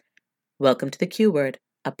Welcome to the Q Word,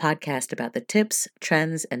 a podcast about the tips,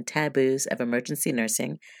 trends, and taboos of emergency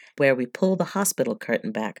nursing, where we pull the hospital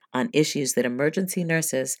curtain back on issues that emergency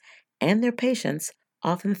nurses and their patients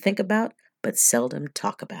often think about but seldom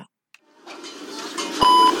talk about.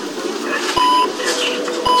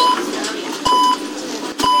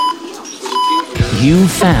 You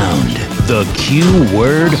found the Q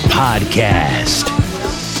Word Podcast.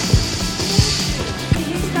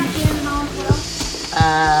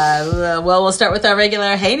 Well, we'll start with our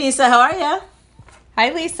regular. Hey, Nyssa, how are you?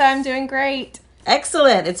 Hi, Lisa. I'm doing great.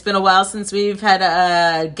 Excellent. It's been a while since we've had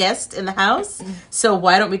a guest in the house, so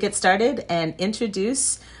why don't we get started and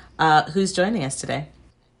introduce who's joining us today?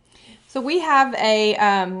 So we have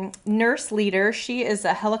a nurse leader. She is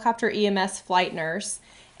a helicopter EMS flight nurse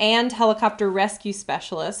and helicopter rescue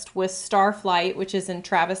specialist with Starflight, which is in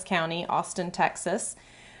Travis County, Austin, Texas.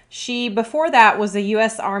 She, before that, was a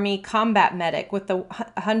U.S. Army combat medic with the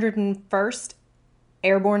 101st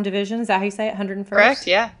Airborne Division. Is that how you say it? 101st? Correct,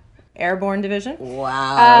 yeah. Airborne Division.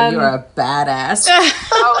 Wow, you're a badass.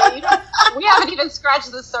 We haven't even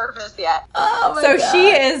scratched the surface yet. Oh my So God. she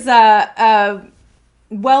is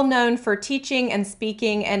well known for teaching and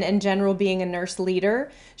speaking and in general being a nurse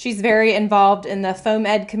leader. She's very involved in the foam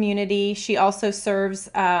ed community. She also serves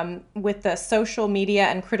with the social media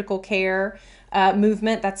and critical care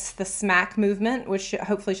movement. That's the SMAC movement, which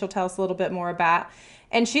hopefully she'll tell us a little bit more about.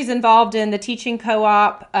 And she's involved in the teaching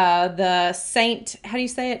co-op, the St. How do you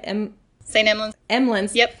say it? St. Emlyn's.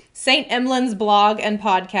 Emlyn's. Yep. St. Emlyn's blog and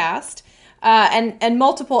podcast, and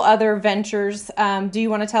multiple other ventures. Do you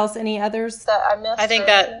want to tell us any others? That I missed. I think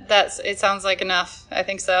that's it. Sounds like enough. I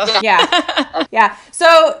think so. Yeah.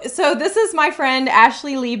 So this is my friend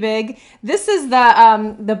Ashley Liebig. This is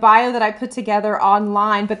the bio that I put together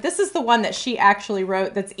online, but this is the one that she actually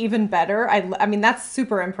wrote. That's even better. I mean, that's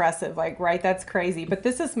super impressive. Like, right? That's crazy. But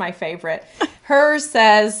this is my favorite. Hers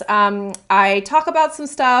says, I talk about some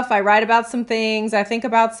stuff. I write about some things. I think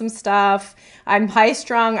about some stuff. I'm high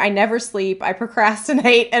strung. I never sleep. I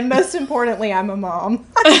procrastinate. And most importantly, I'm a mom.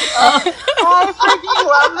 I freaking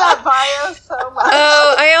love that bio so much.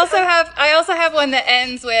 Oh, I also have one that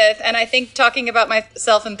ends with, and I think talking about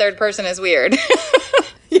myself in third person is weird.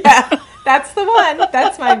 Yeah, that's the one.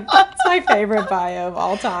 That's my favorite bio of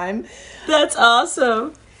all time. That's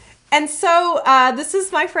awesome. And so this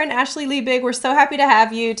is my friend Ashley Liebig. We're so happy to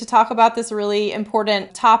have you to talk about this really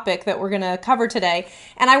important topic that we're going to cover today.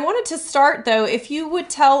 And I wanted to start, though, if you would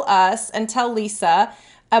tell us and tell Lisa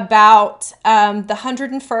about the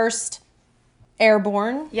 101st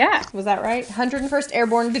Airborne. Yeah. Was that right? 101st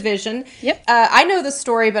Airborne Division. Yep. I know the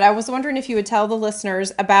story, but I was wondering if you would tell the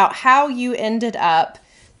listeners about how you ended up,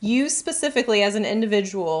 you specifically as an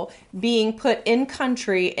individual, being put in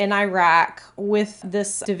country in Iraq with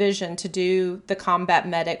this division to do the combat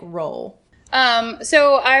medic role.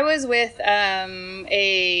 So I was with an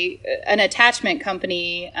attachment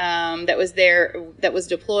company that was there, that was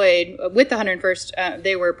deployed with the 101st.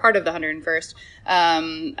 They were part of the 101st,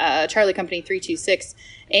 Charlie Company 326.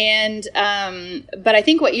 And but I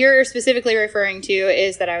think what you're specifically referring to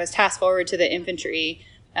is that I was tasked forward to the infantry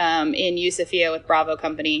in Yusufia with Bravo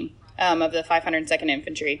Company of the 502nd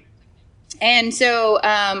Infantry. And so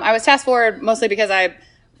I was tasked forward mostly because I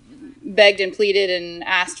begged and pleaded and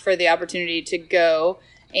asked for the opportunity to go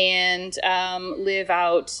and live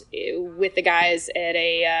out with the guys at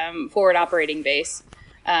a forward operating base.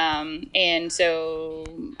 And so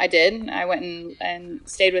I did. I went and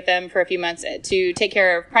stayed with them for a few months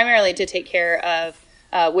primarily to take care of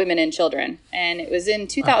women and children. And it was in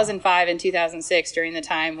 2005 and 2006 during the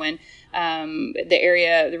time when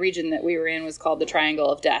the region that we were in was called the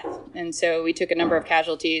Triangle of Death. And so we took a number of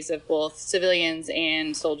casualties of both civilians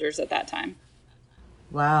and soldiers at that time.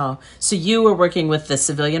 Wow. So you were working with the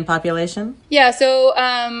civilian population? Yeah. So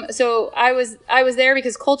I was there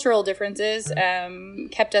because cultural differences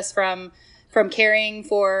kept us from caring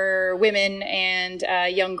for women and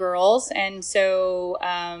young girls. And so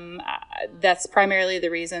that's primarily the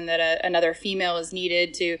reason that another female is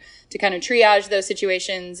needed to kind of triage those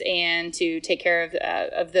situations and to take care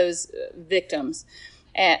of those victims.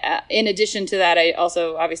 In addition to that, I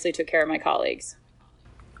also obviously took care of my colleagues.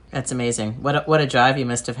 That's amazing. What a drive you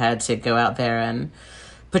must have had to go out there and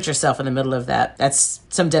put yourself in the middle of that. That's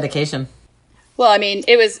some dedication. Well, I mean,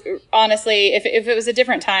 it was honestly, if it was a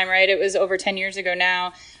different time, right? It was over 10 years ago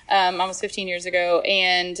now, almost 15 years ago.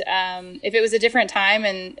 And if it was a different time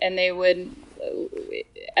and they would,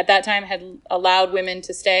 at that time, had allowed women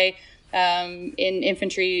to stay in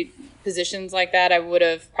infantry positions like that, I would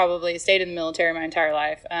have probably stayed in the military my entire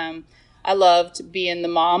life. I loved being the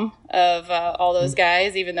mom of all those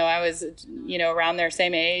guys, even though I was, around their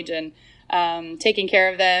same age, and taking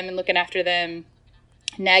care of them and looking after them,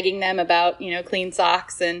 nagging them about, clean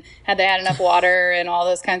socks and had they had enough water and all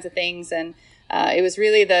those kinds of things. And it was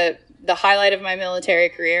really the highlight of my military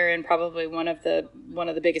career, and probably one of the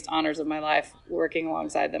biggest honors of my life, working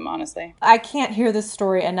alongside them, honestly. I can't hear this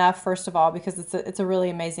story enough, first of all, because it's a really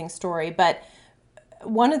amazing story. But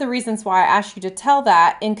one of the reasons why I asked you to tell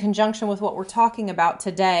that in conjunction with what we're talking about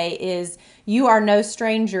today is you are no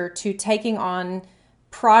stranger to taking on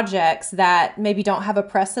projects that maybe don't have a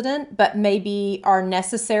precedent, but maybe are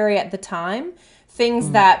necessary at the time, things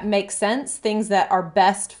that make sense, things that are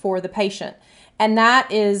best for the patient. And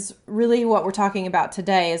that is really what we're talking about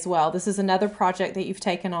today as well. This is another project that you've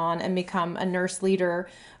taken on and become a nurse leader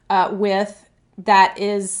with, that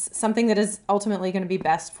is something that is ultimately going to be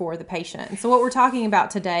best for the patient. And so what we're talking about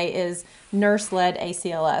today is Nurse Led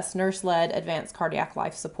ACLS, Nurse Led Advanced Cardiac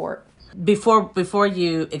Life Support. Before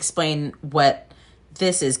you explain what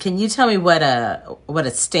this is, can you tell me what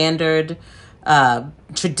a standard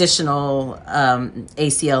traditional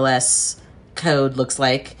ACLS code looks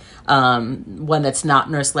like? One that's not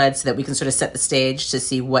nurse led, so that we can sort of set the stage to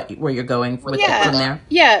see where you're going with it from there.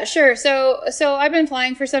 Yeah, sure. So I've been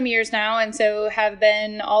flying for some years now, and so have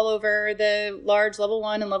been all over the large level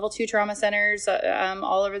 1 and level 2 trauma centers,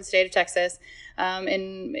 all over the state of Texas,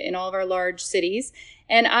 in all of our large cities.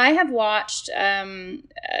 And I have watched, ACLS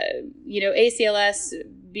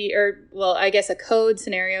a code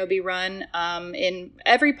scenario be run in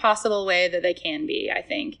every possible way that they can be, I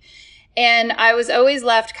think. And I was always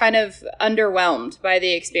left kind of underwhelmed by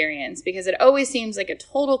the experience, because it always seems like a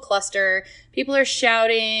total cluster. People are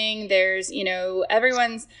shouting. There's,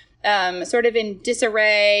 everyone's sort of in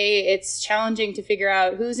disarray. It's challenging to figure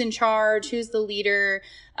out who's in charge, who's the leader.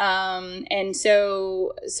 And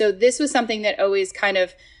so this was something that always kind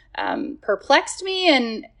of perplexed me.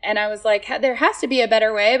 And I was like, there has to be a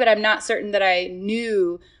better way, but I'm not certain that I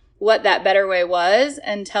knew what that better way was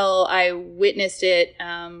until I witnessed it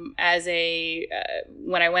when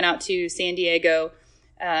I went out to San Diego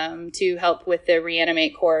to help with the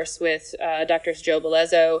Reanimate course with Drs. Joe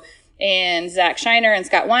Belezzo and Zach Shiner and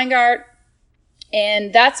Scott Weingart.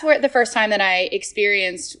 And that's where the first time that I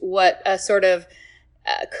experienced what a sort of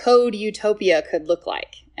code utopia could look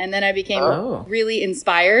like. And then I became really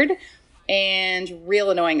inspired and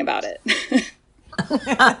real annoying about it.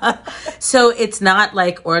 So it's not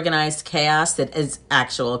like organized chaos, that is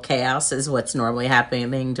actual chaos is what's normally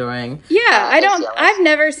happening during. Yeah, I've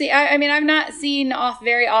never seen, I've not seen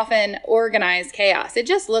very often organized chaos. It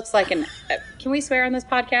just looks like can we swear on this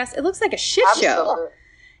podcast? It looks like a shit show.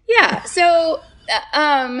 Yeah. So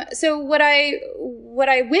what I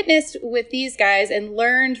witnessed with these guys and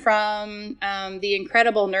learned from the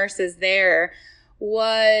incredible nurses there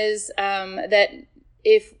was that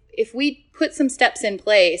if we put some steps in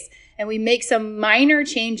place and we make some minor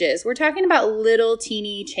changes, we're talking about little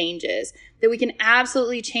teeny changes, that we can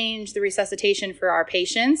absolutely change the resuscitation for our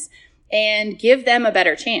patients and give them a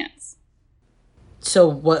better chance. So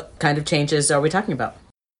what kind of changes are we talking about?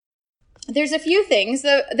 There's a few things.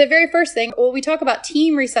 The very first thing, we talk about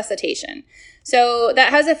team resuscitation. So that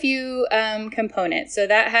has a few components. So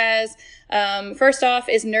that has, first off,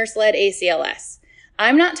 is Nurse Led ACLS.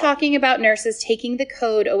 I'm not talking about nurses taking the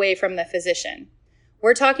code away from the physician.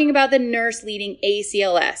 We're talking about the nurse leading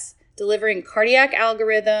ACLS, delivering cardiac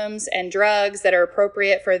algorithms and drugs that are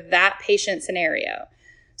appropriate for that patient scenario.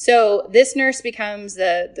 So this nurse becomes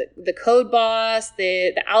the code boss,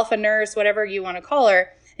 the alpha nurse, whatever you want to call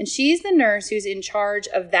her, and she's the nurse who's in charge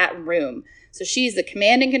of that room. So she's the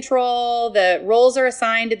command and control, the roles are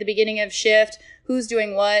assigned at the beginning of shift, who's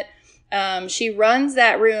doing what. She runs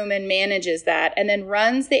that room and manages that, and then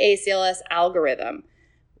runs the ACLS algorithm.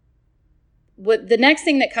 What the next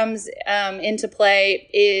thing that comes into play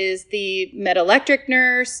is the med-electric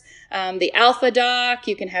nurse, the alpha doc.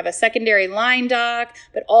 You can have a secondary line doc,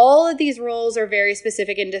 but all of these roles are very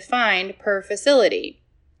specific and defined per facility.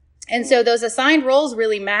 And so those assigned roles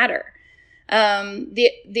really matter.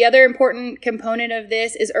 The other important component of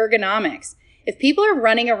this is ergonomics. If people are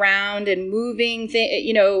running around and moving,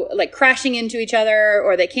 like crashing into each other,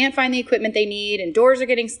 or they can't find the equipment they need and doors are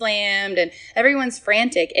getting slammed and everyone's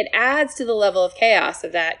frantic, it adds to the level of chaos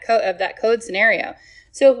of that code scenario.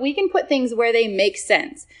 So if we can put things where they make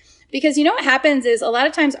sense, because what happens is a lot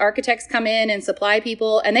of times architects come in and supply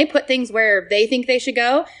people and they put things where they think they should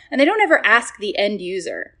go and they don't ever ask the end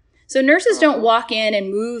user. So nurses don't walk in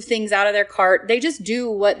and move things out of their cart. They just do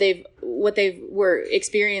what they were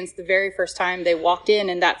experienced the very first time they walked in,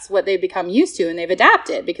 and that's what they've become used to, and they've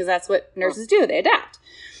adapted because that's what nurses do. They adapt.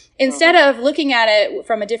 instead of looking at it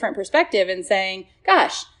from a different perspective and saying,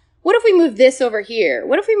 gosh, what if we move this over here?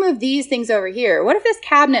 What if we move these things over here? What if this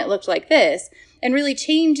cabinet looked like this? And really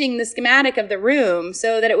changing the schematic of the room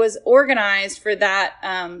so that it was organized for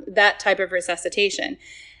that type of resuscitation.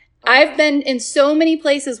 I've been in so many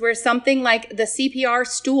places where something like the CPR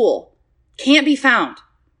stool can't be found.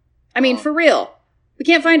 I mean, for real. We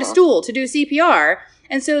can't find a stool to do CPR.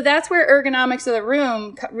 And so that's where ergonomics of the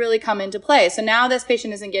room really come into play. So now this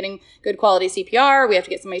patient isn't getting good quality CPR. We have to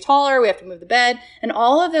get somebody taller. We have to move the bed. And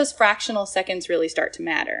all of those fractional seconds really start to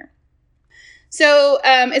matter. So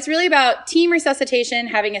it's really about team resuscitation,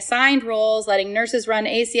 having assigned roles, letting nurses run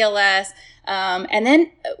ACLS, and then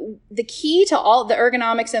the key to all the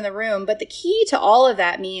ergonomics in the room, but the key to all of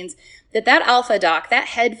that means that alpha doc, that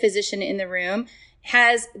head physician in the room,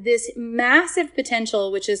 has this massive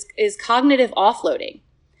potential, which is cognitive offloading.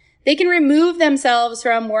 They can remove themselves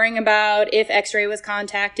from worrying about if X-ray was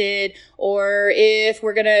contacted or if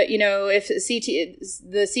we're going to, if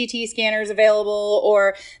the CT scanner is available,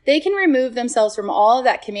 or they can remove themselves from all of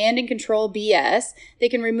that command and control BS. They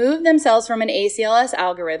can remove themselves from an ACLS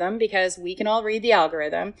algorithm because we can all read the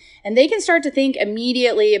algorithm, and they can start to think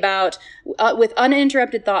immediately about, with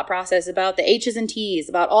uninterrupted thought process, about the H's and T's,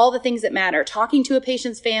 about all the things that matter, talking to a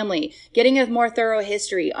patient's family, getting a more thorough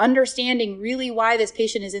history, understanding really why this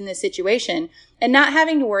patient is in this situation, and not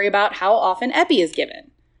having to worry about how often epi is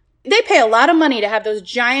given. They pay a lot of money to have those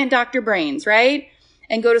giant doctor brains, right?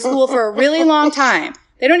 And go to school for a really long time.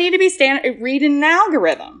 They don't need to be reading an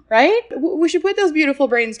algorithm, right? We should put those beautiful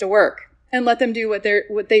brains to work and let them do what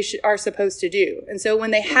they are supposed to do. And so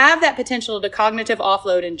when they have that potential to cognitive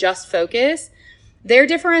offload and just focus, their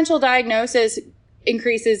differential diagnosis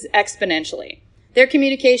increases exponentially. Their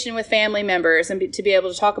communication with family members and to be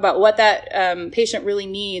able to talk about what that patient really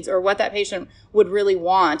needs or what that patient would really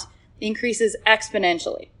want increases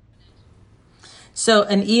exponentially. So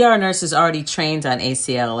an ER nurse is already trained on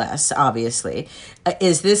ACLS, obviously.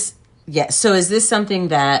 Is this something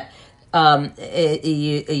that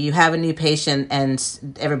you have a new patient and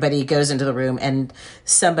everybody goes into the room and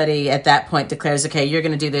somebody at that point declares, okay, you're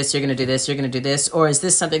going to do this, you're going to do this, you're going to do this? Or is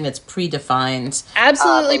this something that's predefined?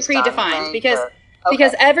 Absolutely predefined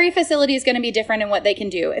because every facility is going to be different in what they can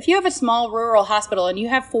do. If you have a small rural hospital and you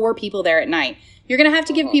have 4 people there at night, you're going to have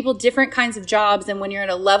to give people different kinds of jobs than when you're in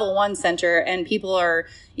a level 1 center and people are,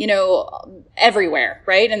 everywhere,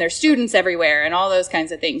 right? And there's students everywhere and all those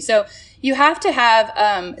kinds of things. So you have to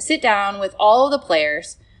have, sit down with all of the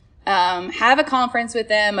players, have a conference with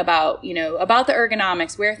them about the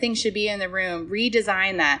ergonomics, where things should be in the room,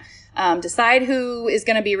 redesign that. Decide who is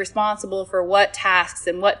going to be responsible for what tasks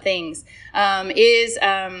and what things.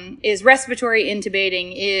 Is respiratory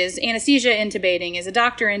intubating? Is anesthesia intubating? Is a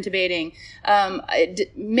doctor intubating?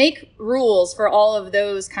 Make rules for all of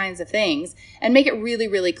those kinds of things and make it really,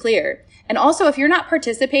 really clear. And also, if you're not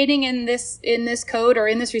participating in this code or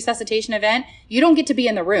in this resuscitation event, you don't get to be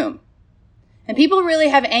in the room. And people really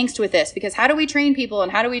have angst with this because how do we train people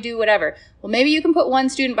and how do we do whatever? Well, maybe you can put one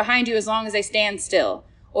student behind you as long as they stand still.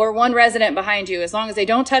 Or one resident behind you, as long as they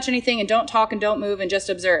don't touch anything and don't talk and don't move and just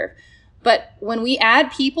observe. But when we add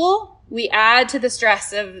people, we add to the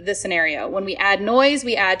stress of the scenario. When we add noise,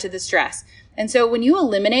 we add to the stress. And so when you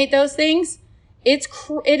eliminate those things, it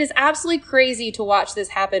is absolutely crazy to watch this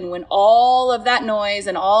happen when all of that noise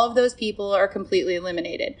and all of those people are completely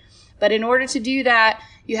eliminated. But in order to do that,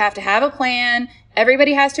 you have to have a plan.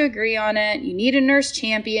 Everybody has to agree on it. You need a nurse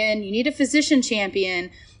champion. You need a physician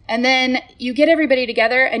champion. And then you get everybody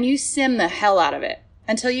together and you sim the hell out of it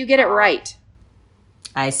until you get it right.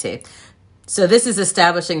 I see. So this is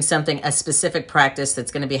establishing a specific practice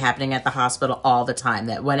that's going to be happening at the hospital all the time,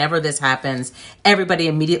 that whenever this happens, everybody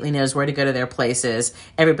immediately knows where to go to their places.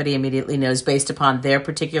 Everybody immediately knows based upon their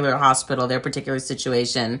particular hospital, their particular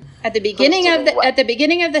situation. At the beginning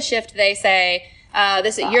of the shift, they say,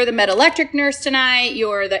 you're the med-electric nurse tonight,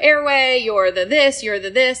 you're the airway, you're the this, you're the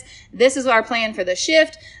this. This is our plan for the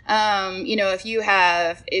shift. If you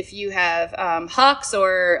have HUCs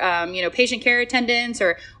or, patient care attendants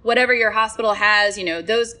or whatever your hospital has,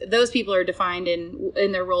 those people are defined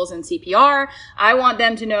in their roles in CPR. I want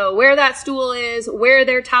them to know where that stool is, where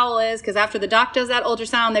their towel is, because after the doc does that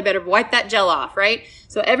ultrasound, they better wipe that gel off, right?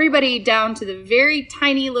 So everybody down to the very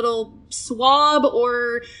tiny little swab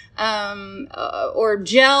or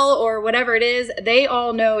gel or whatever it is, they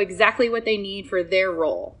all know exactly what they need for their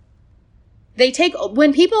role.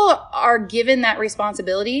 When people are given that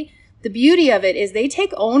responsibility, the beauty of it is they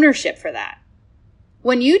take ownership for that.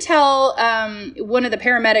 When you tell one of the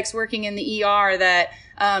paramedics working in the ER that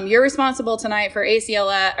you're responsible tonight for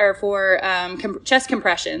ACLS or for chest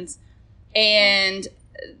compressions, and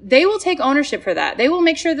they will take ownership for that. They will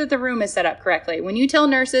make sure that the room is set up correctly. When you tell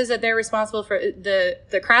nurses that they're responsible for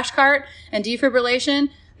the crash cart and defibrillation,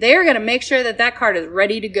 they are going to make sure that that cart is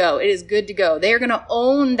ready to go. It is good to go. They are going to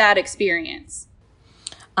own that experience.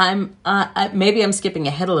 Maybe I'm skipping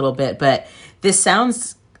ahead a little bit, but this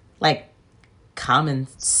sounds like common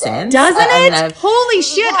sense. Doesn't it? Holy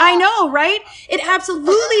shit, I know, right? It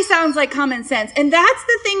absolutely sounds like common sense. And that's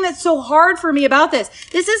the thing that's so hard for me about this.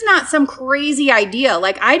 This is not some crazy idea.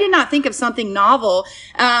 Like, I did not think of something novel.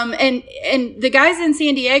 And the guys in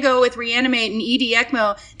San Diego with Reanimate and ED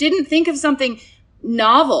ECMO didn't think of something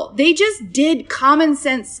novel. They just did common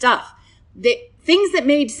sense stuff. Things that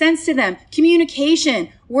made sense to them. Communication,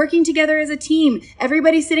 working together as a team,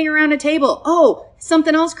 everybody sitting around a table. Oh,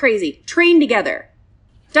 something else crazy. Train together.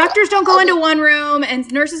 Doctors don't go into one room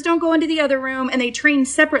and nurses don't go into the other room, and they train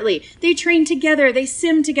separately. They train together. They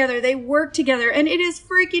sim together. They work together, and it is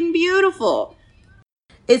freaking beautiful.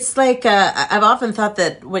 It's like, I've often thought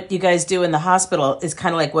that what you guys do in the hospital is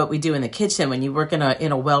kind of like what we do in the kitchen when you work in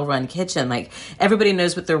a well-run kitchen. Like, everybody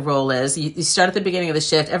knows what their role is. You start at the beginning of the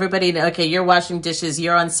shift. Everybody, okay, you're washing dishes,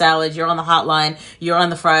 you're on salad, you're on the hotline, you're on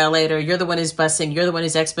the fryer-later, you're the one who's bussing, you're the one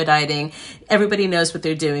who's expediting. Everybody knows what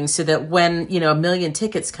they're doing, so that when, a million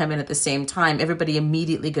tickets come in at the same time, everybody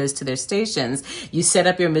immediately goes to their stations. You set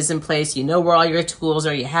up your mise en place, you know where all your tools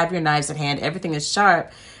are, you have your knives at hand, everything is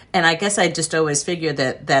sharp. And I guess I just always figured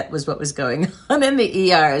that was what was going on in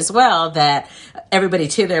the ER as well, that everybody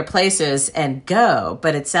to their places and go.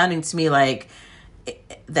 But it's sounding to me like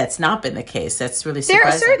that's not been the case. That's really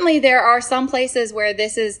surprising. There are some places where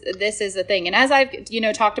this is a thing. And as I've,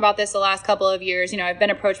 talked about this the last couple of years, I've been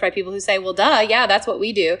approached by people who say, well, duh, yeah, that's what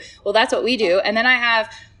we do. Well, that's what we do. And then I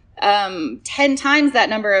have 10 times that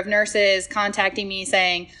number of nurses contacting me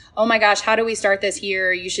saying, oh my gosh, how do we start this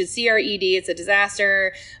here? You should see our ED. It's a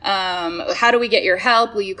disaster. How do we get your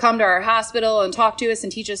help? Will you come to our hospital and talk to us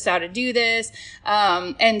and teach us how to do this?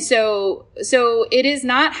 And so it is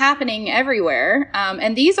not happening everywhere.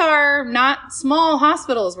 And these are not small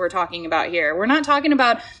hospitals we're talking about here. We're not talking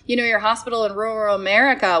about, your hospital in rural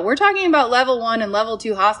America. We're talking about level 1 and level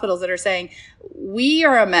 2 hospitals that are saying, we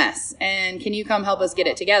are a mess, and can you come help us get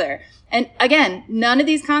it together? And again, none of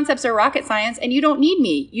these concepts are rocket science, and you don't need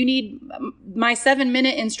me. You need my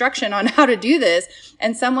 7-minute instruction on how to do this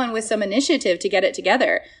and someone with some initiative to get it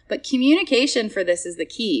together. But communication for this is the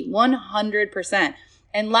key, 100%.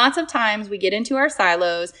 And lots of times we get into our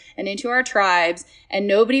silos and into our tribes, and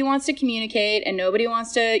nobody wants to communicate, and nobody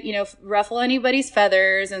wants to, ruffle anybody's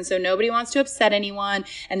feathers. And so nobody wants to upset anyone.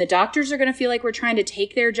 And the doctors are going to feel like we're trying to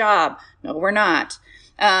take their job. No, we're not.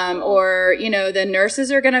 The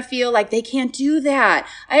nurses are going to feel like they can't do that.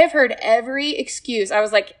 I have heard every excuse. I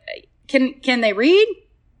was like, can they read?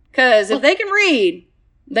 Because if they can read,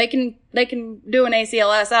 they can do an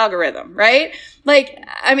ACLS algorithm, right?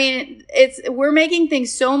 We're making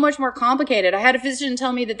things so much more complicated. I had a physician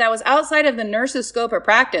tell me that was outside of the nurse's scope of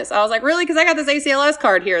practice. I was like, really? Because I got this ACLS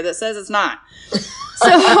card here that says it's not. So,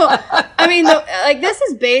 this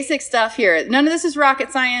is basic stuff here. None of this is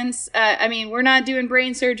rocket science. We're not doing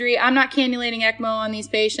brain surgery. I'm not cannulating ECMO on these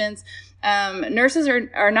patients. Nurses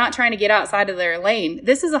are not trying to get outside of their lane.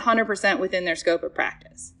 This is 100% within their scope of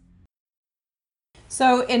practice.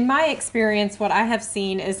 So in my experience, what I have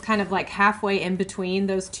seen is kind of like halfway in between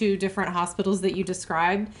those two different hospitals that you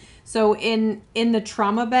described. So in the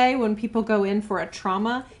trauma bay, when people go in for a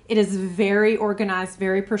trauma, it is very organized,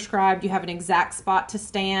 very prescribed. You have an exact spot to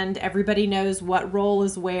stand. Everybody knows what role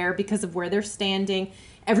is where because of where they're standing.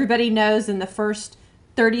 Everybody knows in the first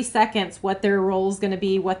 30 seconds what their role is going to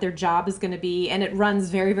be, what their job is going to be, and it runs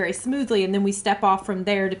very, very smoothly. And then we step off from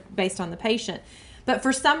there based on the patient. But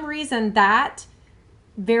for some reason, that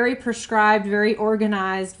very prescribed, very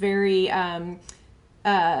organized, very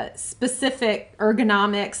specific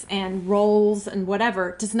ergonomics and roles and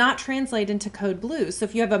whatever does not translate into code blue. So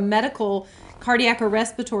if you have a medical cardiac or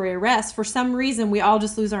respiratory arrest, for some reason we all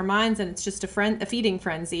just lose our minds and it's just a feeding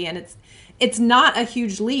frenzy. And it's not a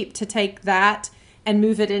huge leap to take that and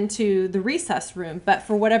move it into the resus room, but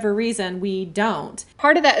for whatever reason we don't.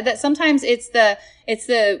 Part of that sometimes it's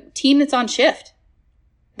the team that's on shift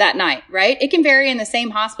that night, right? It can vary in the same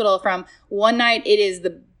hospital from one night it is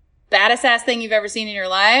the baddest ass thing you've ever seen in your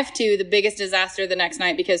life to the biggest disaster the next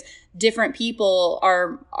night, because different people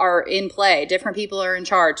are in play. Different people are in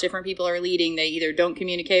charge. Different people are leading. They either don't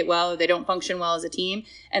communicate well or they don't function well as a team.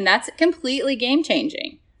 And that's completely game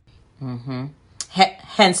changing. Mm-hmm.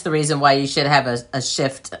 Hence the reason why you should have a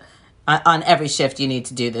shift. On every shift, you need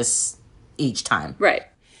to do this each time. Right.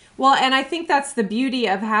 Well, and I think that's the beauty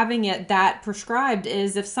of having it that prescribed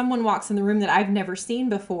is if someone walks in the room that I've never seen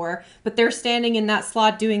before, but they're standing in that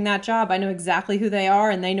slot doing that job, I know exactly who they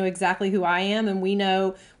are and they know exactly who I am, and we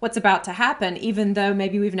know what's about to happen, even though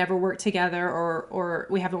maybe we've never worked together or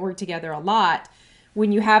we haven't worked together a lot.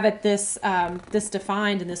 When you have it this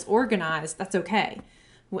defined and this organized, that's okay.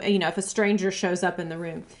 If a stranger shows up in the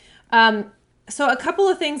room. So a couple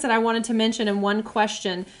of things that I wanted to mention in one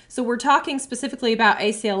question. So we're talking specifically about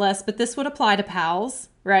ACLS, but this would apply to PALS,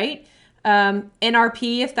 right?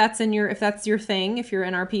 NRP, if that's your thing, if you're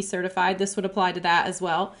NRP certified, this would apply to that as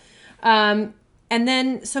well. And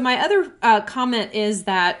then, so my other comment is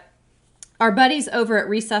that our buddies over at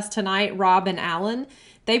Resus Tonight, Rob and Alan,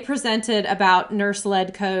 they presented about Nurse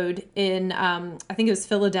Led code in, I think it was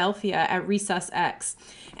Philadelphia at Resus X.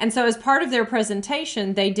 And so as part of their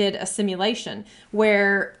presentation, they did a simulation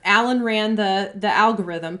where Alan ran the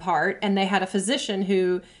algorithm part, and they had a physician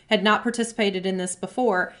who had not participated in this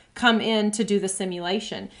before come in to do the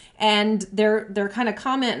simulation. And their kind of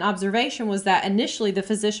comment and observation was that initially the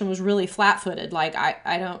physician was really flat-footed, like,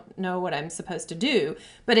 I don't know what I'm supposed to do.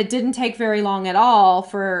 But it didn't take very long at all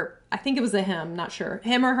for, I think it was a him, not sure,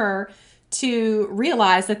 him or her, to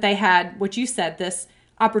realize that they had, what you said, this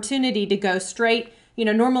opportunity to go straight.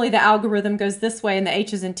 Normally the algorithm goes this way and the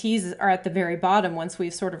H's and T's are at the very bottom once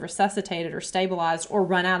we've sort of resuscitated or stabilized or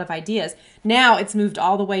run out of ideas. Now it's moved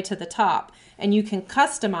all the way to the top and you can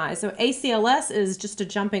customize. So ACLS is just a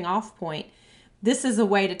jumping off point. This is a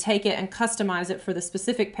way to take it and customize it for the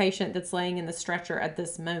specific patient that's laying in the stretcher at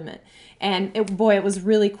this moment. And it was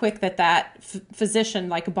really quick that physician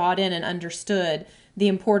bought in and understood the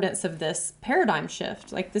importance of this paradigm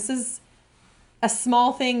shift. This is a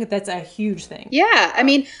small thing that's a huge thing. Yeah, I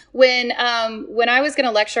mean, when I was going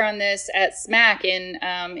to lecture on this at SMAC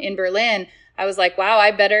in Berlin, I was like, wow, I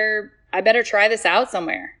better try this out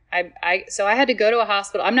somewhere. So I had to go to a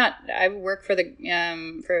hospital. I work for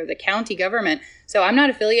the county government, so I'm not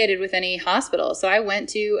affiliated with any hospital. So I went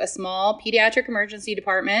to a small pediatric emergency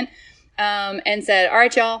department and said, all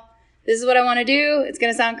right, y'all, this is what I want to do. It's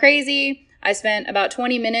going to sound crazy. I spent about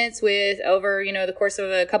 20 minutes over the course of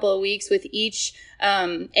a couple of weeks with each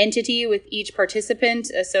entity, with each participant.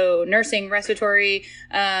 So nursing, respiratory,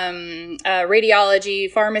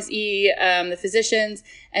 radiology, pharmacy, the physicians,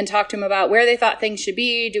 and talked to them about where they thought things should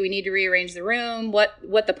be. Do we need to rearrange the room? What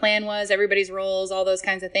the plan was, everybody's roles, all those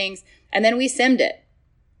kinds of things. And then we simmed it.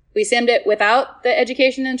 We simmed it without the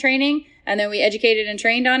education and training, and then we educated and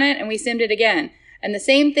trained on it, and we simmed it again. And the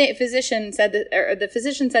same thing, the physician said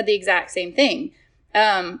the exact same thing.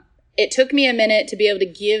 It took me a minute to be able to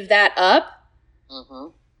give that up. Mm-hmm.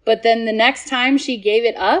 But then the next time she gave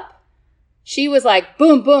it up, she was like,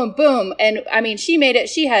 boom, boom, boom. And I mean, she made it,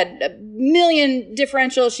 she had a million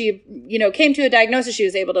differentials. She, came to a diagnosis. She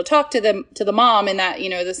was able to talk to the mom in that,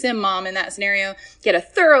 the sim mom in that scenario, get a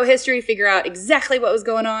thorough history, figure out exactly what was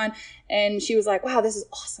going on. And she was like, wow, this is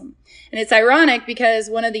awesome. And it's ironic because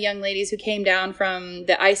one of the young ladies who came down from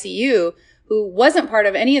the ICU, who wasn't part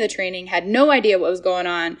of any of the training, had no idea what was going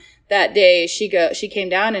on that day. She came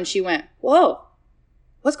down and she went, whoa,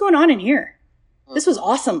 what's going on in here? This was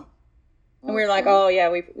awesome. And we were like, oh yeah,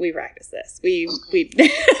 we practiced this. We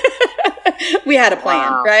we had a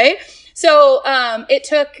plan, wow. Right? So it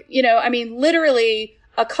took, literally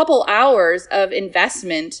a couple hours of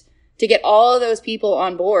investment to get all of those people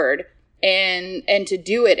on board and to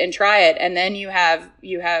do it and try it. And then you have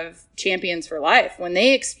champions for life when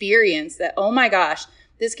they experience that, oh my gosh,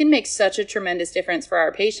 this can make such a tremendous difference for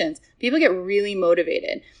our patients. People get really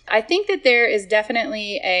motivated. I think that there is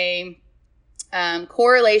definitely a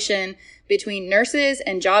correlation between nurses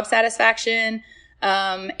and job satisfaction,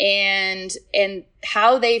 and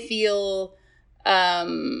how they feel,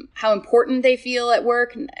 how important they feel at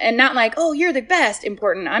work, and not like, oh, you're the best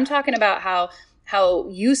important. I'm talking about how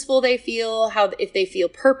useful they feel, if they feel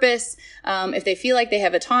purpose, if they feel like they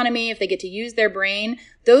have autonomy, if they get to use their brain.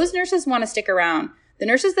 Those nurses want to stick around. The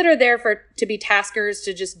nurses that are there to be taskers,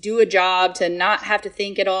 to just do a job, to not have to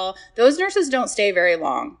think at all, those nurses don't stay very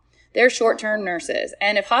long. They're short-term nurses.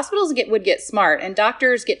 And if hospitals would get smart, and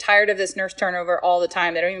doctors get tired of this nurse turnover all the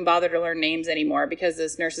time, they don't even bother to learn names anymore because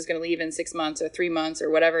this nurse is going to leave in 6 months or 3 months or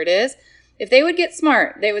whatever it is. If they would get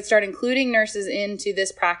smart, they would start including nurses into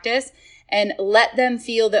this practice and let them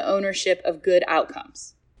feel the ownership of good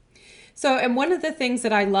outcomes. So, and one of the things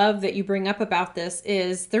that I love that you bring up about this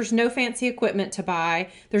is there's no fancy equipment to buy.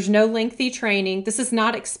 There's no lengthy training. This is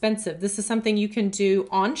not expensive. This is something you can do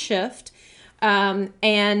on shift. And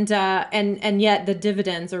yet the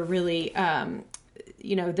dividends are really,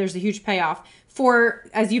 there's a huge payoff. for,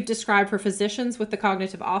 as you've described, for physicians with the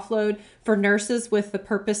cognitive offload, for nurses with the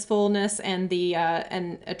purposefulness and the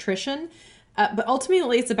and attrition. But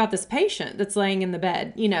ultimately, it's about this patient that's laying in the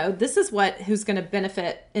bed. This is who's going to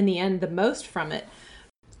benefit in the end the most from it.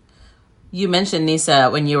 You mentioned, Nyssa,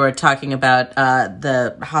 when you were talking about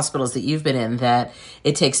the hospitals that you've been in, that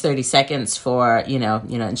it takes 30 seconds for,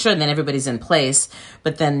 and sure, and then everybody's in place.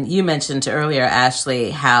 But then you mentioned earlier,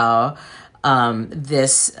 Ashley, how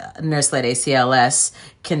this Nurse Led ACLS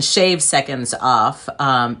can shave seconds off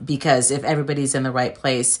because if everybody's in the right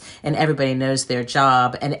place and everybody knows their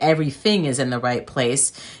job and everything is in the right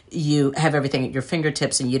place, you have everything at your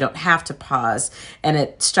fingertips and you don't have to pause. And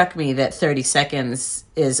it struck me that 30 seconds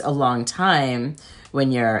is a long time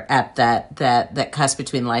when you're at that cusp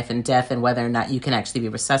between life and death and whether or not you can actually be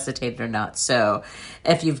resuscitated or not. So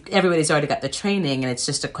if everybody's already got the training and it's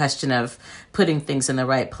just a question of putting things in the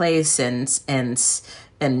right place and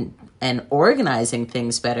organizing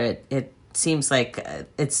things better, it seems like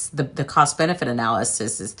it's the cost benefit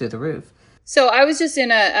analysis is through the roof. So I was just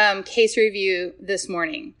in a case review this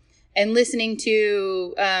morning and listening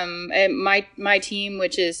to my team,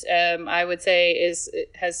 which is I would say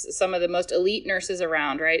has some of the most elite nurses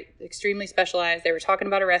around, right? Extremely specialized. They were talking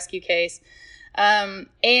about a rescue case,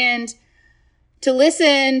 and to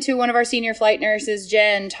listen to one of our senior flight nurses,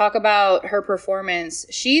 Jen, talk about her performance.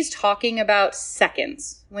 She's talking about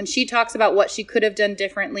seconds when she talks about what she could have done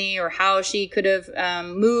differently or how she could have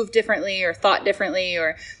moved differently or thought differently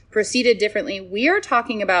or proceeded differently. We are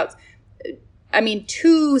talking about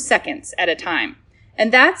 2 seconds at a time.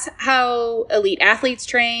 And that's how elite athletes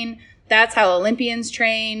train. That's how Olympians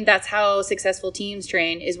train. That's how successful teams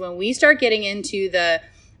train, is when we start getting into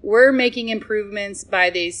we're making improvements by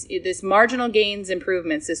this marginal gains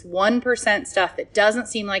improvements, this 1% stuff that doesn't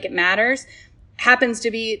seem like it matters, happens to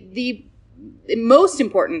be the most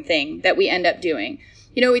important thing that we end up doing.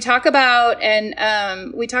 We talk about,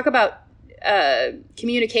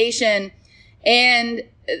 communication, and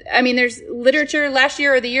there's literature last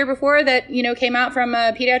year or the year before that, came out from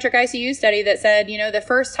a pediatric ICU study that said, the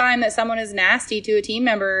first time that someone is nasty to a team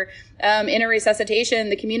member in a resuscitation,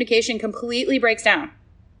 the communication completely breaks down.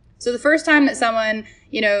 So the first time that someone,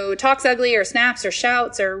 talks ugly or snaps or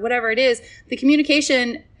shouts or whatever it is, the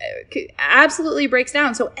communication absolutely breaks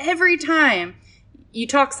down. So every time you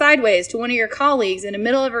talk sideways to one of your colleagues in the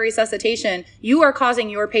middle of a resuscitation, you are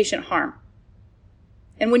causing your patient harm.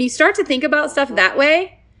 And when you start to think about stuff that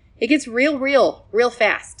way, it gets real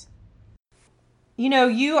fast.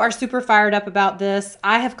 You are super fired up about this.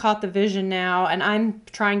 I have caught the vision now, and I'm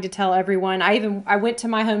trying to tell everyone. I went to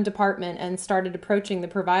my home department and started approaching the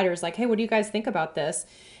providers like, hey, what do you guys think about this?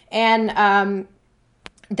 And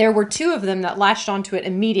there were 2 of them that latched onto it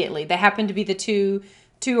immediately. They happen to be the two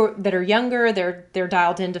that are younger. They're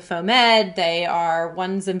dialed into FOMED.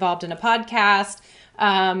 One's involved in a podcast.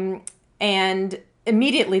 And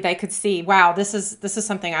immediately they could see, wow, this is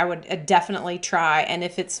something I would definitely try. And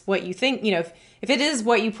if it's what you think, if it is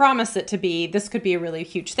what you promise it to be, this could be a really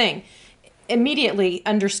huge thing. Immediately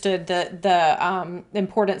understood the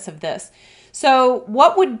importance of this. So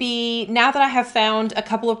what would be, now that I have found a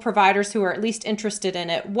couple of providers who are at least interested in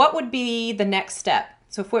it, what would be the next step?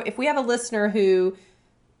 So if we have a listener who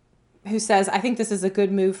says, I think this is a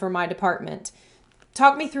good move for my department,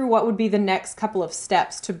 talk me through what would be the next couple of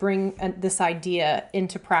steps to bring this idea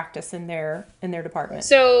into practice in their department.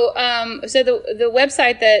 So the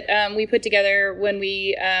website that we put together when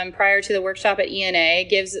we prior to the workshop at ENA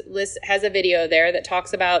has a video there that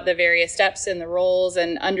talks about the various steps and the roles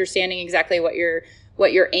and understanding exactly what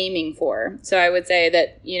you're aiming for. So I would say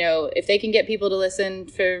that if they can get people to listen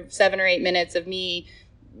for 7 or 8 minutes of me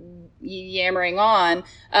yammering on,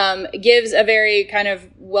 gives a very kind of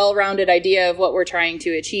well-rounded idea of what we're trying to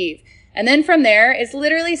achieve. And then from there, it's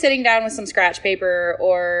literally sitting down with some scratch paper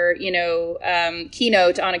or,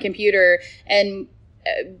 Keynote on a computer and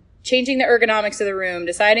changing the ergonomics of the room,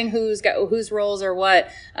 deciding whose roles are what.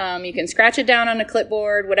 You can scratch it down on a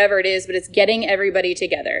clipboard, whatever it is, but it's getting everybody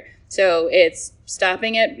together. So it's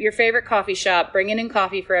stopping at your favorite coffee shop, bringing in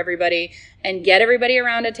coffee for everybody, and get everybody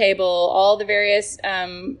around a table, all the various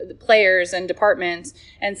players and departments,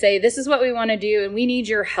 and say, this is what we want to do, and we need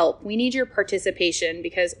your help. We need your participation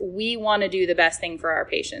because we want to do the best thing for our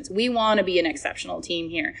patients. We want to be an exceptional team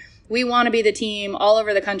here. We want to be the team all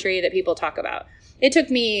over the country that people talk about. It took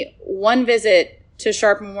me one visit to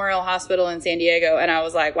Sharp Memorial Hospital in San Diego, and I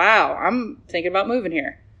was like, wow, I'm thinking about moving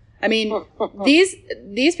here. I mean,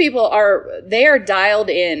 these people are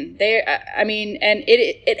dialed in. And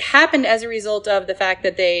it happened as a result of the fact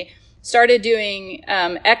that they started doing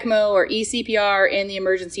ECMO or eCPR in the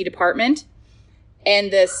emergency department.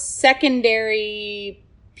 And the secondary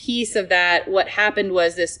piece of that, what happened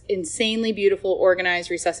was this insanely beautiful organized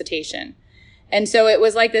resuscitation. And so it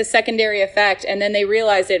was like this secondary effect. And then they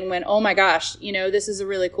realized it and went, oh my gosh, this is a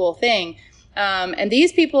really cool thing. And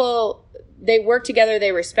these people, they work together.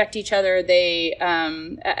 They respect each other. They,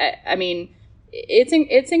 I mean,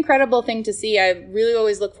 it's incredible thing to see. I really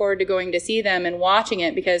always look forward to going to see them and watching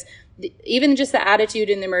it, because even just the attitude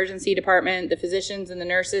in the emergency department, the physicians and the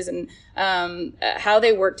nurses, and how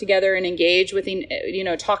they work together and engage with,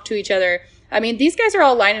 talk to each other. I mean, these guys are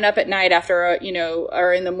all lining up at night after,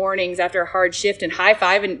 or in the mornings after a hard shift and high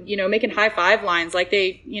five and, making high five lines like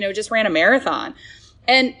they, just ran a marathon.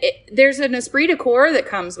 And there's an esprit de corps that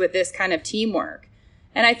comes with this kind of teamwork.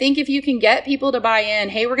 And I think if you can get people to buy in,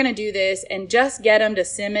 hey, we're going to do this, and just get them to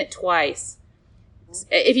sim it twice.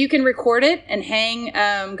 If you can record it and hang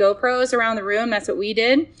GoPros around the room, that's what we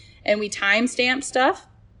did. And we timestamped stuff.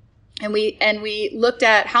 And we looked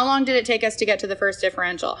at how long did it take us to get to the first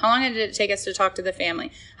differential? How long did it take us to talk to the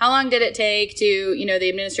family? How long did it take to, the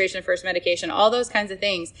administration of first medication? All those kinds of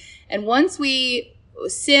things. And once we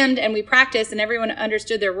simmed and we practiced and everyone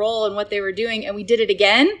understood their role and what they were doing, and we did it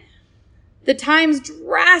again, the times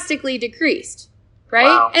drastically decreased. Right.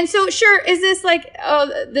 Wow. And so, sure, is this like,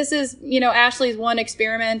 oh, this is, Ashley's one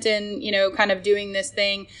experiment in, kind of doing this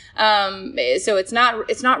thing. So it's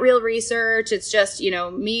not real research. It's just,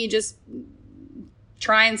 me just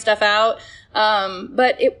trying stuff out.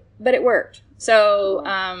 But it worked. So,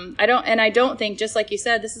 I don't think, just like you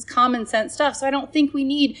said, this is common sense stuff. So I don't think we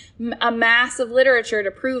need a mass of literature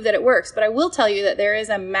to prove that it works. But I will tell you that there is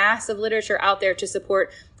a mass of literature out there to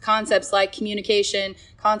support concepts like communication,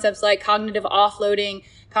 concepts like cognitive offloading,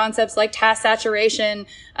 concepts like task saturation,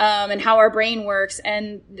 and how our brain works.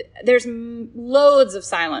 And there's loads of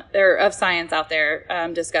science out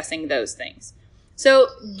there discussing those things. So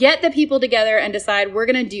get the people together and decide, we're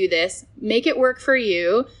going to do this. Make it work for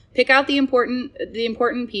you. Pick out the important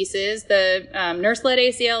pieces, the Nurse Led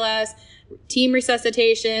ACLS, team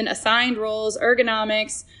resuscitation, assigned roles,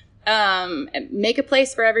 ergonomics. Make a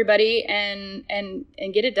place for everybody and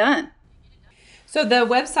get it done. So the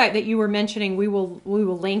website that you were mentioning, we will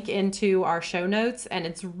link into our show notes, and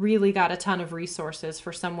it's really got a ton of resources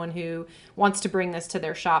for someone who wants to bring this to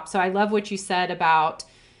their shop. So I love what you said about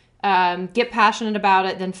get passionate about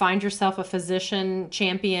it, then find yourself a physician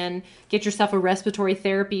champion, get yourself a respiratory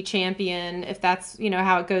therapy champion, if that's,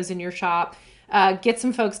 how it goes in your shop. Get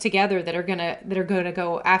some folks together that are gonna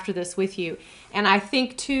go after this with you. And I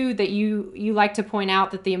think too that you like to point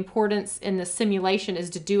out that the importance in the simulation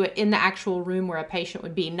is to do it in the actual room where a patient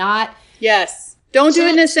would be, not. Yes. Don't do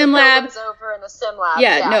it in a sim lab. Over in the sim lab.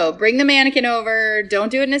 Yeah, no. Bring the mannequin over.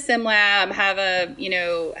 Don't do it in a sim lab. Have a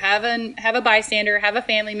bystander, have a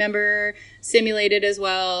family member simulate it as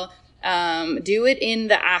well. Do it in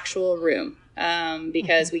the actual room.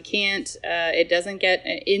 Because we can't, it doesn't get,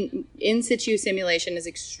 in situ simulation is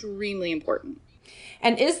extremely important.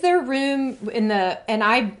 And is there room and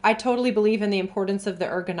I totally believe in the importance of the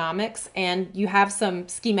ergonomics, and you have some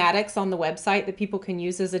schematics on the website that people can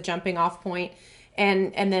use as a jumping off point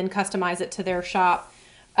and then customize it to their shop.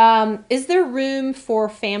 Is there room for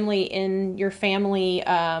family in your family,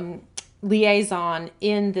 liaison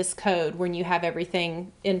in this code when you have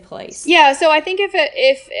everything in place? Yeah, so I think if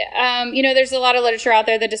there's a lot of literature out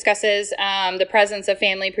there that discusses the presence of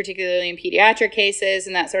family, particularly in pediatric cases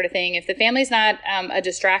and that sort of thing. If the family's not a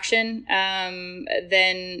distraction,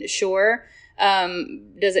 then sure.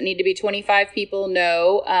 Does it need to be 25 people?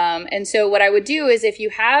 No. And so what I would do is if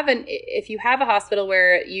you have a hospital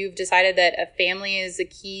where you've decided that a family is a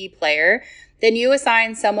key player, then you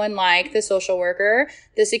assign someone like the social worker,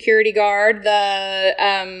 the security guard, the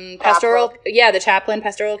the chaplain,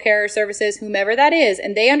 pastoral care services, whomever that is,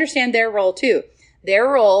 and they understand their role too. Their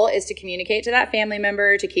role is to communicate to that family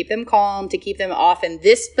member, to keep them calm, to keep them off in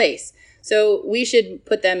this place. So we should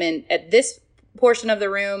put them in at this portion of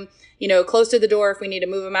the room, close to the door if we need to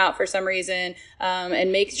move them out for some reason,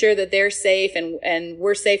 and make sure that they're safe and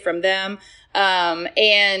we're safe from them.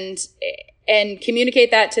 And communicate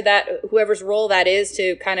that to that whoever's role that is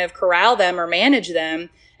to kind of corral them or manage them,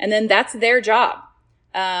 and then that's their job.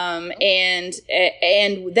 And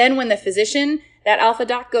then when the physician, that alpha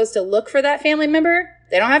doc, goes to look for that family member,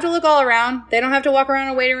 they don't have to look all around. They don't have to walk around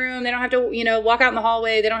a waiting room. They don't have to walk out in the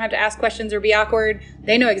hallway. They don't have to ask questions or be awkward.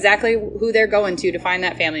 They know exactly who they're going to find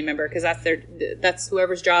that family member, because that's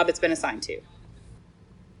whoever's job it's been assigned to.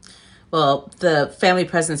 Well, the family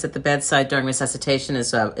presence at the bedside during resuscitation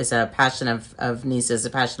is a passion of Nyssa's, a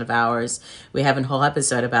passion of ours. We have a whole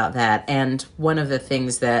episode about that. And one of the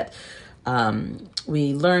things that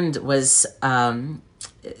we learned was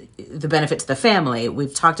the benefit to the family.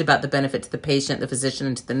 We've talked about the benefit to the patient, the physician,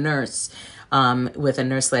 and to the nurse with a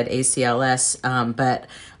Nurse Led ACLS. But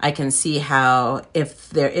I can see how if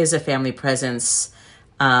there is a family presence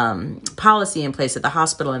policy in place at the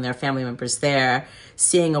hospital and there are family members there,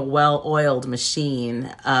 seeing a well-oiled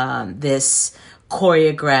machine, this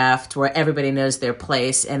choreographed where everybody knows their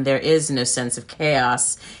place and there is no sense of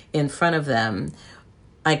chaos in front of them,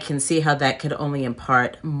 I can see how that could only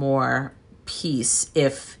impart more peace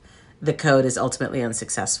if the code is ultimately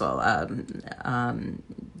unsuccessful.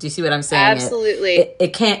 Do you see what I'm saying? Absolutely.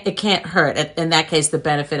 It can't hurt. In that case, the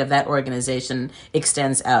benefit of that organization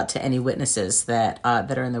extends out to any witnesses that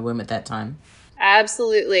are in the room at that time.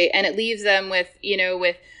 Absolutely. And it leaves them with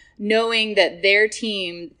knowing that their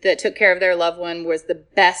team that took care of their loved one was the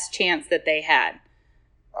best chance that they had.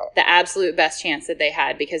 The absolute best chance that they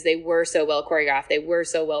had, because they were so well choreographed. They were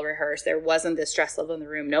so well rehearsed. There wasn't this stress level in the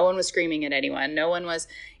room. No one was screaming at anyone. No one was,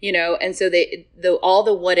 and so all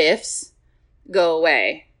the what ifs go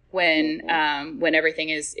away when everything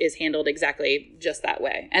is handled exactly just that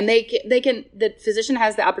way. And the physician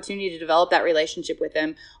has the opportunity to develop that relationship with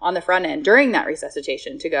them on the front end during that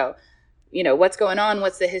resuscitation to go, what's going on?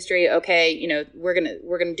 What's the history? Okay, we're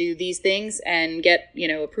gonna do these things and get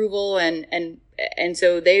approval and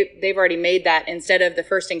so they've already made that, instead of the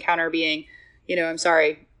first encounter being, I'm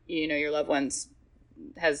sorry, your loved one's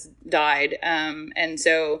has died, and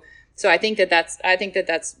so I think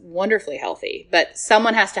that's wonderfully healthy. But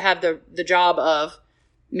someone has to have the job of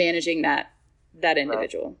managing that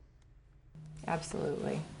individual.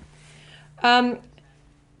 Absolutely.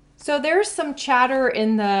 So there's some chatter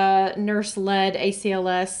in the Nurse Led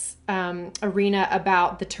ACLS arena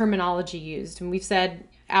about the terminology used. And we've said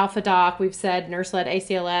Alpha Doc, we've said Nurse Led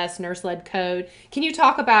ACLS, Nurse Led Code. Can you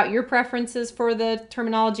talk about your preferences for the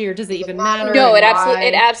terminology, or does it even matter? No, it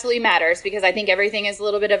absolutely matters, because I think everything is a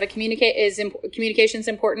little bit of a communication's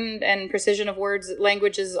important, and precision of words,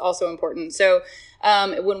 language is also important. So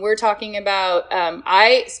when we're talking about,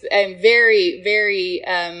 I am very, very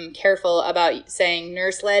careful about saying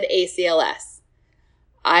Nurse Led ACLS.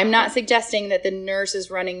 I'm not suggesting that the nurse is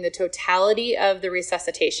running the totality of the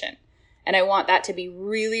resuscitation. And I want that to be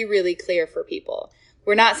really, really clear for people.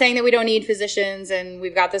 We're not saying that we don't need physicians and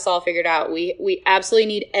we've got this all figured out. We absolutely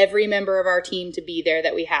need every member of our team to be there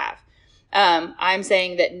that we have. I'm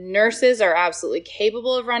saying that nurses are absolutely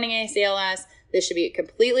capable of running ACLS. This should be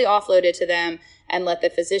completely offloaded to them, and let the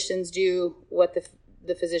physicians do what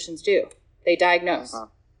the physicians do. They diagnose,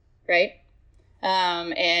 right?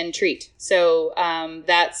 And treat. So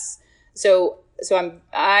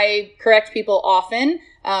I correct people often,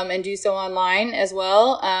 and do so online as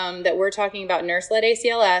well, that we're talking about Nurse Led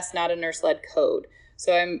ACLS, not a Nurse Led Code.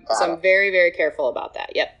 So I'm very, very careful about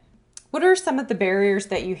that. Yep. What are some of the barriers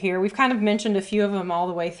that you hear? We've kind of mentioned a few of them all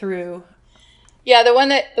the way through. Yeah, the one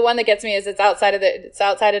that gets me is it's outside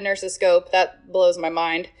of nurse's scope. That blows my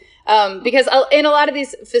mind. Because in a lot of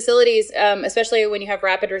these facilities, especially when you have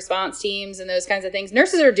rapid response teams and those kinds of things,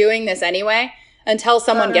 nurses are doing this anyway until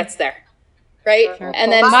someone gets there. Right. Sure.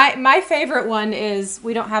 And then my favorite one is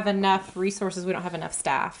we don't have enough resources. We don't have enough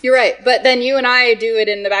staff. You're right. But then you and I do it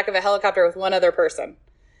in the back of a helicopter with one other person.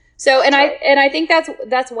 So, and I think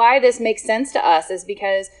that's why this makes sense to us, is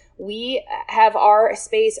because we have our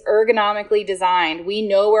space ergonomically designed. We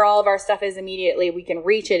know where all of our stuff is immediately. We can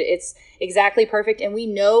reach it. It's exactly perfect. And we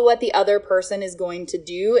know what the other person is going to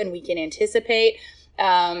do, and we can anticipate.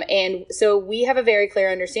 And so we have a very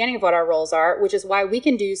clear understanding of what our roles are, which is why we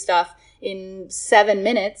can do stuff in 7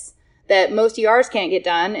 minutes that most ERs can't get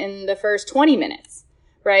done in the first 20 minutes.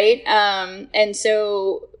 Right. And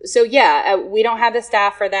so yeah, we don't have the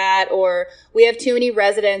staff for that, or we have too many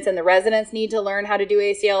residents and the residents need to learn how to do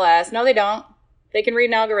ACLS. No, they don't. They can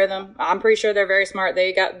read an algorithm. I'm pretty sure they're very smart.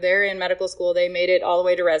 They're in medical school. They made it all the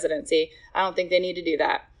way to residency. I don't think they need to do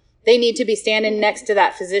that. They need to be standing next to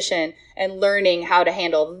that physician and learning how to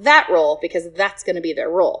handle that role, because that's going to be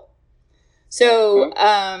their role. So,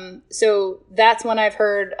 so that's one I've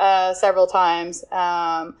heard, several times.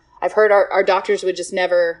 I've heard our doctors would just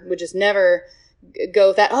never go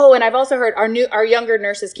with that. Oh, and I've also heard our younger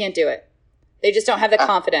nurses can't do it. They just don't have the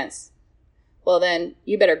confidence. Well, then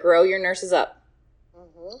you better grow your nurses up.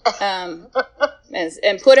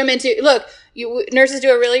 And put them into, look, nurses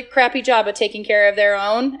do a really crappy job of taking care of their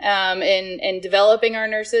own, and developing our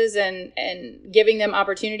nurses and giving them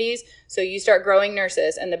opportunities. So you start growing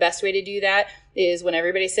nurses. And the best way to do that is when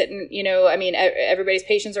everybody's sitting, everybody's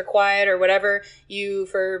patients are quiet or whatever,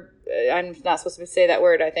 I'm not supposed to say that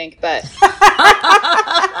word, I think, but.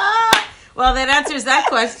 Well, that answers that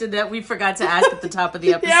question that we forgot to ask at the top of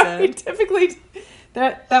the episode. Yeah, we typically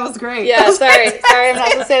That was great. Yeah, sorry, I'm not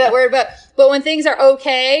supposed to say that word, but when things are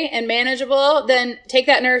okay and manageable, then take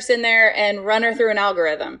that nurse in there and run her through an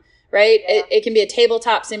algorithm, right? Yeah. It can be a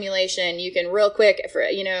tabletop simulation. You can real quick, for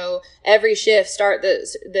every shift, start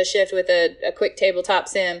the shift with a quick tabletop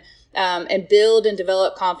sim, and build and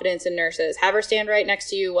develop confidence in nurses. Have her stand right next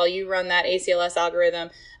to you while you run that ACLS algorithm,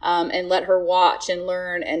 and let her watch and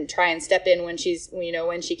learn and try and step in when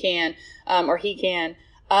when she can, or he can.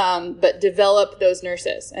 But develop those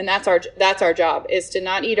nurses, and that's our job, is to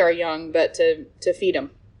not eat our young, but to feed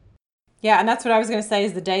them. Yeah, and that's what I was going to say.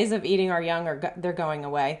 Is the days of eating our young they're going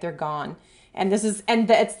away. They're gone, and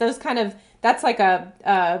it's those kind of, that's like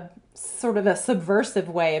a sort of a subversive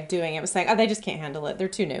way of doing it. It was saying, oh, they just can't handle it. They're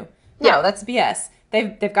too new. No, that's BS.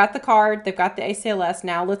 They've got the card. They've got the ACLS.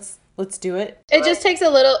 Now let's do it. It just takes a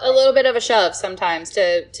little bit of a shove sometimes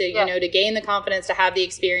to gain the confidence, to have the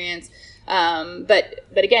experience. But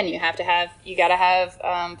again, you got to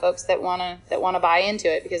have folks that want to buy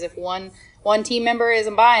into it, because if one team member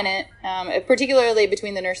isn't buying it, particularly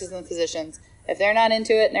between the nurses and the physicians, if they're not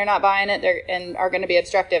into it and they're not buying it, and are going to be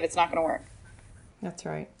obstructive, it's not going to work. That's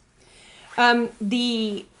right.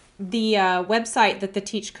 The website that the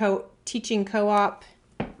teaching co-op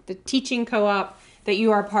that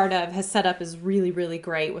you are part of has set up is really, really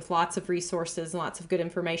great, with lots of resources and lots of good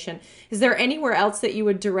information. Is there anywhere else that you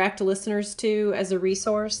would direct listeners to as a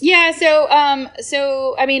resource? Yeah. So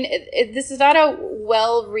I mean, this is not a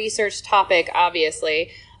well-researched topic,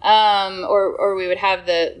 obviously, or we would have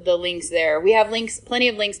the links there. We have plenty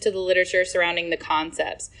of links to the literature surrounding the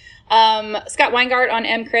concepts. Scott Weingart on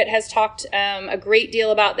MCRIT has talked a great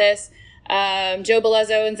deal about this. Joe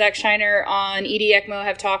Belezzo and Zach Shiner on ED ECMO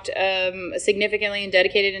have talked significantly and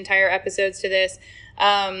dedicated entire episodes to this.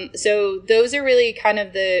 So those are really kind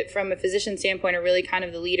of from a physician standpoint, are really kind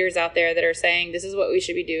of the leaders out there that are saying this is what we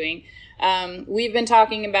should be doing. We've been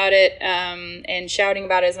talking about it and shouting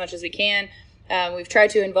about it as much as we can. We've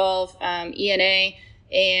tried to involve ENA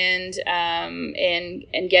and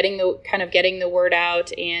getting the word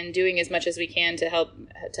out and doing as much as we can to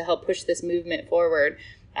help push this movement forward.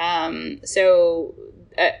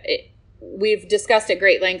 We've discussed at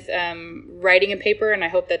great length writing a paper, and I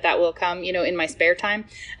hope that will come, in my spare time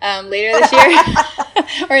later this year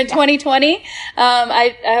or in 2020.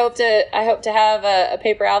 I hope to have a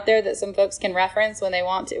paper out there that some folks can reference when they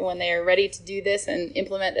are ready to do this and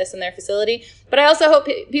implement this in their facility. But I also hope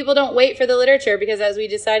people don't wait for the literature, because as we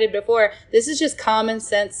decided before, this is just common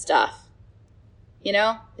sense stuff.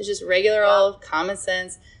 It's just regular old common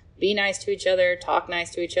sense. Be nice to each other, talk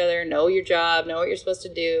nice to each other, know your job, know what you're supposed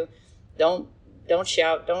to do. Don't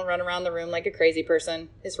shout, don't run around the room like a crazy person.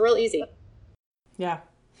 It's real easy. Yeah.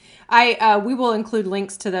 We will include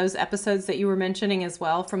links to those episodes that you were mentioning as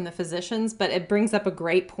well from the physicians, but it brings up a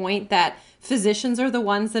great point that physicians are the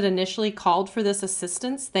ones that initially called for this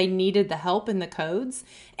assistance. They needed the help in the codes,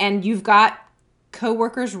 and you've got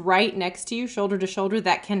coworkers right next to you, shoulder to shoulder,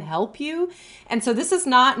 that can help you. And so this is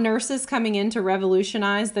not nurses coming in to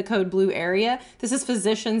revolutionize the code blue area. This is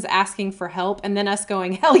physicians asking for help, and then us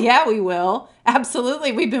going, hell yeah, we will.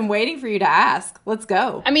 Absolutely. We've been waiting for you to ask. Let's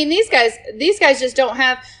go. I mean, these guys just don't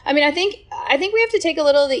have, I think we have to take a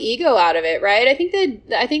little of the ego out of it, right? I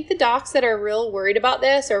think the docs that are real worried about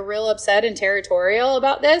this, or real upset and territorial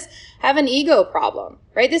about this, have an ego problem,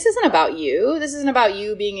 right? This isn't about you. This isn't about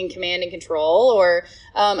you being in command and control, or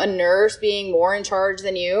a nurse being more in charge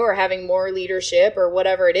than you, or having more leadership, or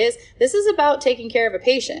whatever it is. This is about taking care of a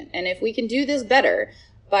patient. And if we can do this better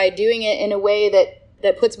by doing it in a way that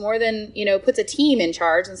puts puts a team in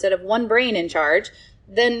charge instead of one brain in charge,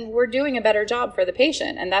 then we're doing a better job for the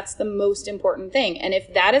patient. And that's the most important thing. And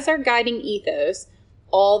if that is our guiding ethos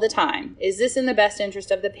all the time, is this in the best interest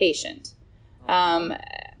of the patient?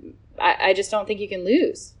 I just don't think you can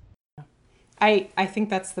lose. I think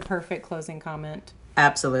that's the perfect closing comment.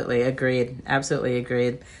 Absolutely agreed. Absolutely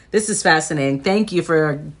agreed. This is fascinating. Thank you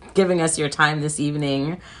for giving us your time this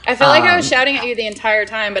evening. I felt like I was shouting at you the entire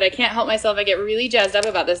time, but I can't help myself. I get really jazzed up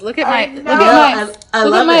about this. Look at my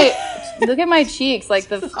cheeks, like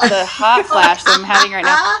the hot flash that I'm having right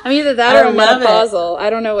now. I'm either that or I'm menopausal. I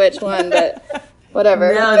don't know which one, but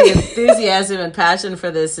whatever. No, the enthusiasm and passion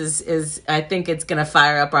for this is I think it's going to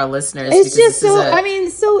fire up our listeners. It's just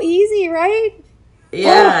so easy, right?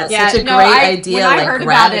 Yeah, such a great idea. When I heard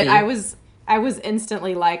about it, I was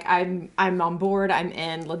instantly like, I'm on board. I'm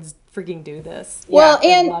in. Let's freaking do this. Well,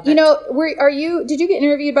 and did you get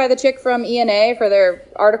interviewed by the chick from ENA for their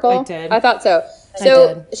article? I did. I thought so.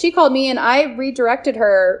 So she called me and I redirected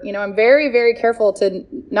her. You know, I'm very, very careful to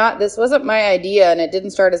not, this wasn't my idea and it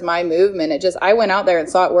didn't start as my movement. It just, I went out there and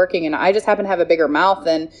saw it working, and I just happen to have a bigger mouth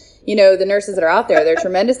than, you know, the nurses that are out there. They're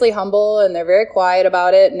tremendously humble and they're very quiet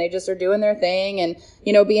about it, and they just are doing their thing and,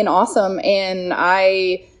 you know, being awesome. And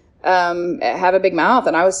I have a big mouth,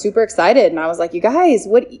 and I was super excited. And I was like, you guys,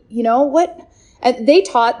 what, you know, what? And they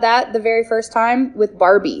taught that the very first time with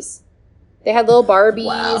Barbies. They had little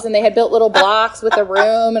Barbies, and they had built little blocks with a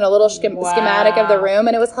room and a little schematic of the room,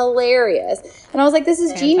 and it was hilarious. And I was like, this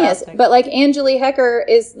is genius. But like Angelique Hecker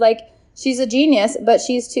is like, she's a genius, but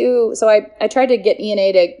she's too, so I tried to get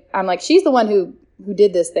E&A to, I'm like, she's the one who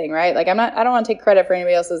did this thing, right? Like I don't want to take credit for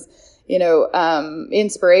anybody else's, you know,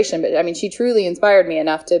 inspiration, but I mean, she truly inspired me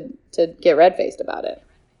enough to get red-faced about it.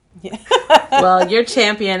 Yeah. Well, you're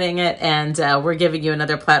championing it, and we're giving you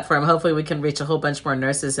another platform. Hopefully we can reach a whole bunch more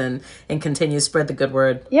nurses and continue to spread the good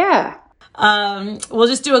word. Yeah. We'll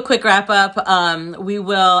just do a quick wrap up. We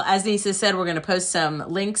will, as Nyssa said, we're going to post some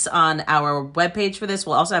links on our webpage for this.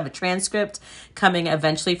 We'll also have a transcript coming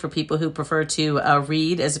eventually for people who prefer to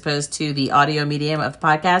read as opposed to the audio medium of the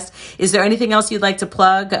podcast. Is there anything else you'd like to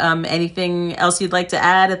plug? Anything else you'd like to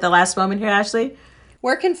add at the last moment here, Ashley?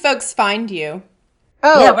 Where can folks find you?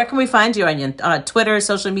 Oh, yeah, where can we find you on your Twitter,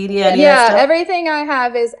 social media? Yeah, everything I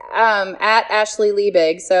have is at Ashley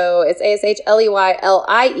Liebig. So it's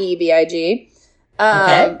ASHLEYLIEBIG.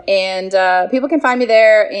 And people can find me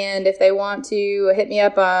there. And if they want to hit me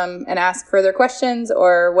up and ask further questions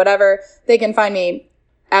or whatever, they can find me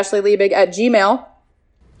Ashley Liebig at Gmail.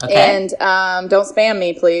 Okay. And don't spam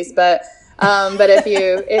me, please. But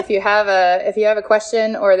if you have a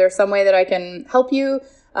question or there's some way that I can help you,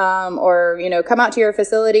 or, you know, come out to your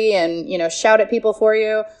facility and, you know, shout at people for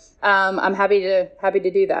you, I'm happy to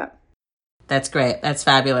do that. That's great. That's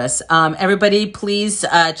fabulous. Everybody, please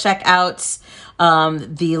check out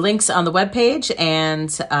the links on the webpage and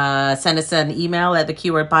send us an email at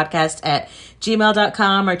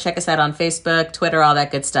thekeywordpodcast@gmail.com, or check us out on Facebook, Twitter, all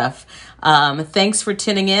that good stuff. Thanks for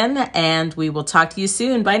tuning in, and we will talk to you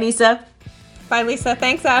soon. Bye, Nyssa. Bye, Lisa.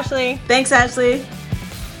 Thanks, Ashley. Thanks, Ashley.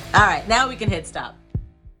 All right, now we can hit stop.